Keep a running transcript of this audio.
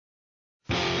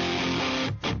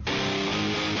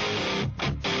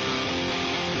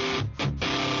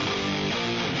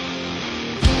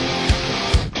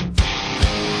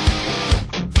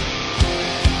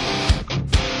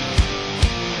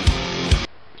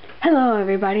Hello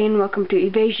everybody and welcome to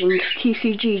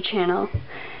EvasionsTCG channel,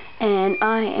 and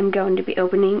I am going to be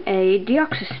opening a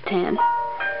Deoxys tan,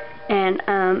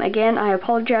 and again I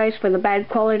apologize for the bad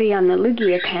quality on the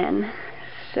Lugia tan.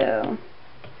 So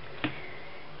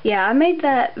yeah, I made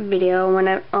that video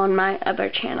on my other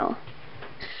channel,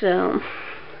 so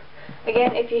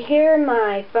again, if you hear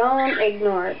my phone,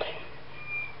 ignore it.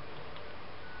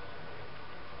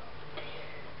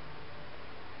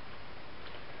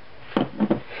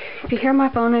 If you hear my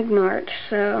phone, ignore it.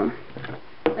 So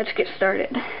let's get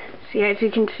started. See, as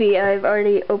you can see, I've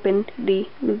already opened the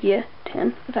Lugia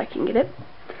 10, if I can get it.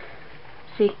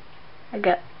 See, I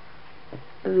got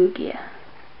the Lugia.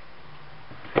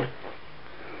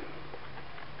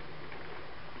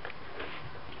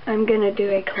 I'm gonna do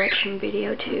a collection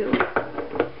video too.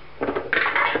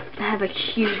 I have a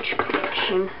huge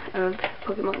collection of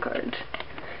Pokemon cards.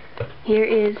 Here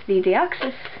is the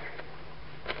Deoxys.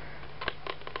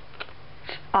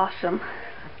 Awesome.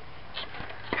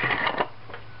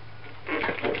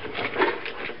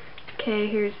 Okay,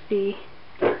 here's the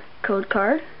code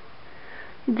card.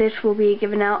 This will be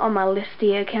given out on my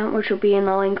Listia account, which will be in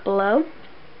the link below,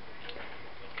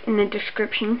 in the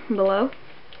description below.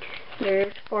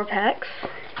 There's 4 packs.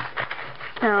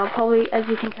 Now, probably, as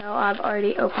you can tell, I've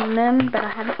already opened them, but I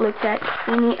haven't looked at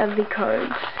any of the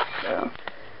cards, so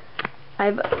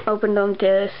I've opened them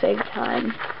to save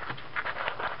time.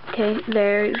 Okay,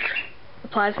 there's a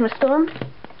Plasma Storm,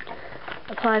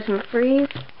 a Plasma Freeze,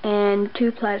 and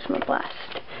 2 Plasma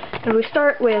Blast. And we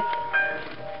start with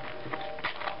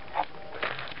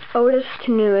oldest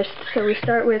to newest, so we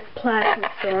start with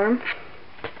Plasma Storm.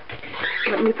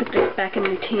 Let me put this back in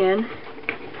the tin.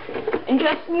 And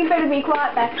Justin, you better be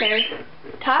quiet back there.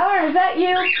 Tyler, is that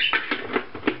you?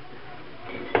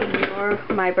 Ignore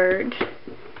my birds.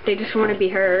 They just want to be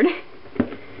heard.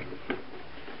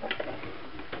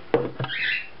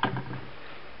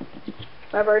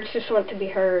 My birds just want to be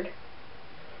heard.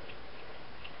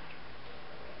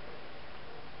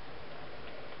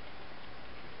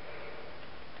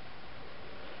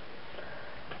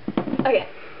 Okay.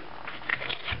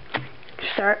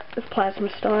 Start with Plasma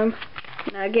Storm.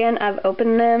 Now again, I've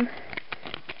opened them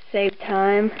to save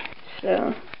time,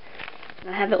 so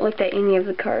I haven't looked at any of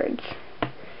the cards.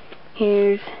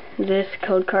 Here's this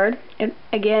code card. And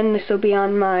again, this will be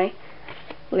on my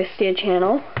Listia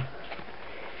channel.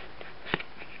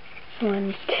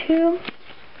 1, 2.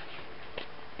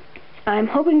 I'm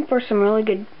hoping for some really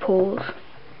good pulls.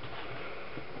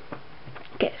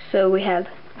 Okay, so we have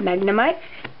Magnemite,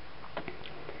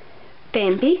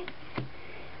 Bambi,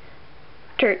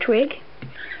 Turtwig,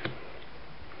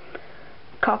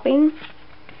 Koffing,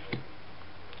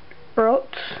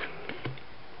 Rotz,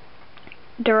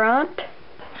 Durant,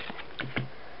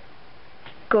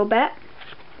 Golbat,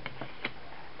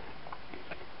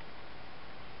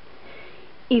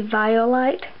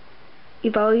 Eviolite,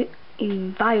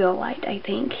 I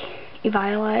think.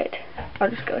 Eviolite. I'll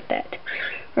just go with that.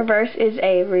 Reverse is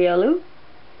a Riolu.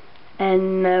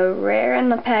 And the rare in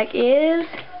the pack is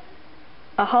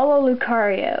a Holo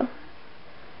Lucario.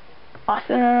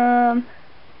 Awesome.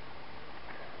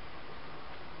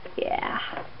 Yeah.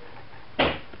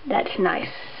 That's nice.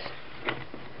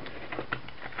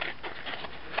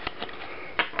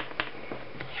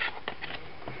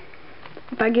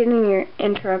 If I get any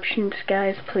interruptions,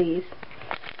 guys, please.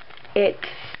 It's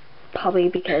probably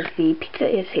because the pizza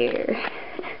is here.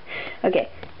 Okay,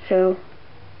 so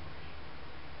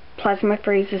Plasma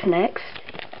Freeze is next.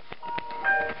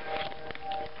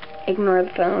 Ignore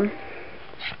the phone.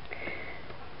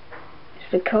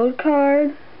 It's the code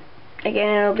card.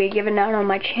 Again, it'll be given out on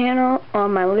my channel,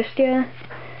 on my Listia.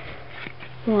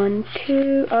 1,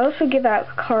 2. I also give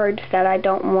out cards that I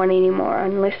don't want anymore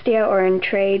on Listia or in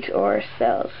trades or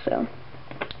sales. So,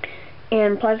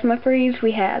 in Plasma Freeze,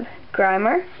 we have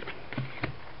Grimer,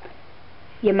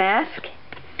 Yamask,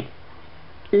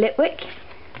 Litwick,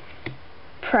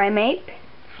 Primeape,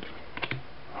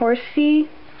 Horsea,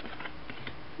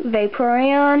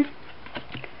 Vaporeon,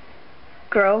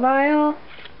 Grovyle,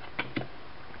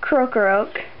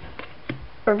 Krokorok,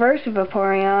 Reverse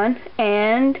Vaporeon,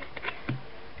 and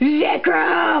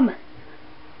Zekrom!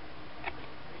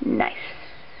 Nice.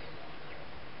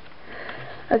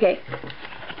 Okay.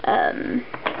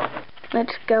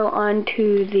 Let's go on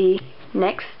to the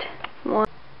next one.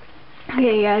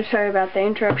 Okay guys, sorry about the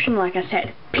interruption. Like I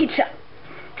said, pizza!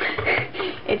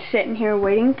 It's sitting here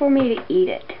waiting for me to eat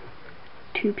it.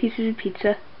 2 pieces of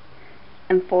pizza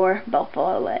and 4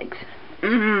 buffalo legs.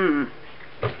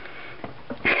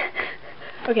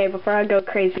 Okay, before I go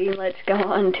crazy, let's go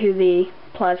on to the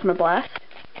Plasma Blast.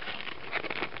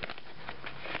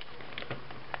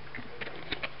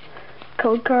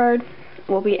 code card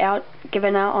will be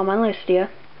given out on my Listia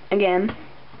again.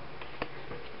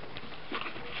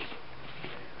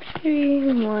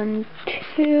 3, 1,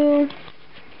 2.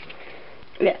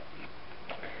 Yeah.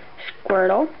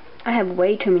 Squirtle. I have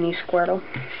way too many Squirtle.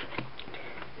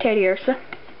 Teddiursa.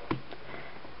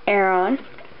 Aeron.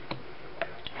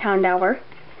 Houndour.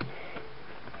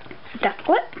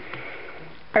 Ducklet.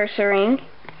 Ursaring.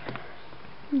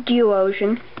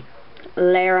 Duosion.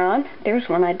 Lairon. There's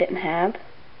one I didn't have.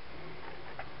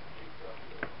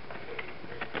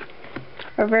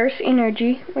 Reverse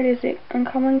Energy. What is it?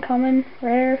 Uncommon, common,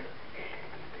 rare?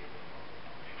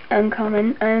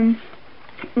 Uncommon.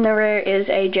 The rare is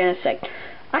a Genesect.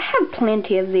 I have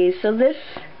plenty of these, so this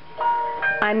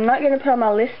I'm not going to put on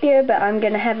my list here, but I'm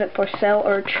going to have it for sale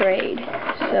or trade.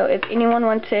 So if anyone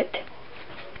wants it,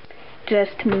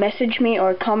 just message me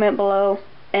or comment below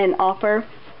and offer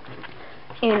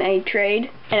in a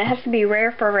trade. And it has to be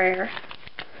rare for rare.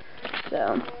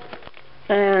 So,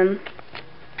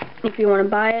 if you want to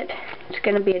buy it, it's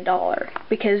going to be $1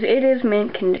 because it is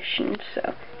mint condition.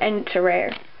 So, and it's a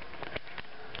rare.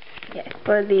 Okay,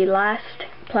 for the last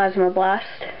Plasma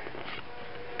Blast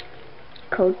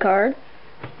code card.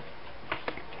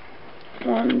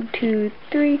 1, 2,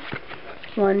 3.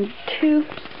 1, 2.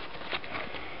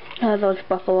 Oh, those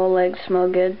buffalo legs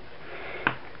smell good.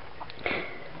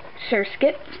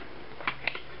 Surskit.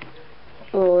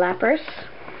 Lapras.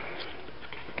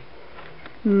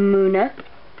 Munna.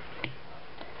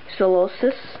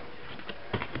 Solosis.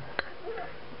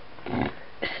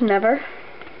 Snever.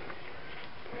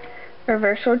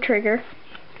 Reversal Trigger.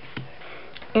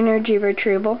 Energy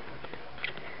Retrieval.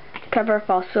 Cover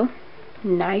Fossil.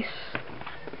 Nice.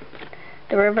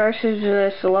 The reverse is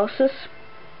the Solosis.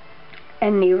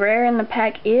 And the rare in the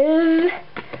pack is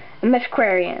a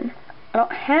Mesquarian. I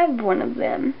don't have one of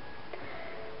them.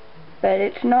 But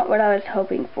it's not what I was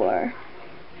hoping for.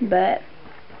 But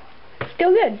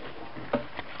still good.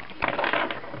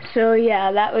 So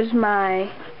yeah, that was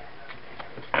my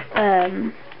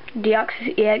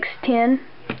DeoxysEX 10.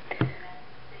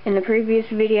 In the previous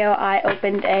video I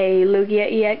opened a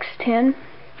Lugia EX 10,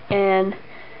 and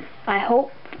I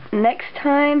hope next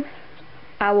time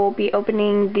I will be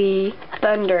opening the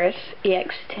Thunderous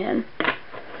EX 10.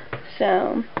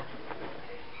 So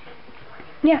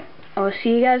yeah, I will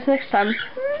see you guys next time.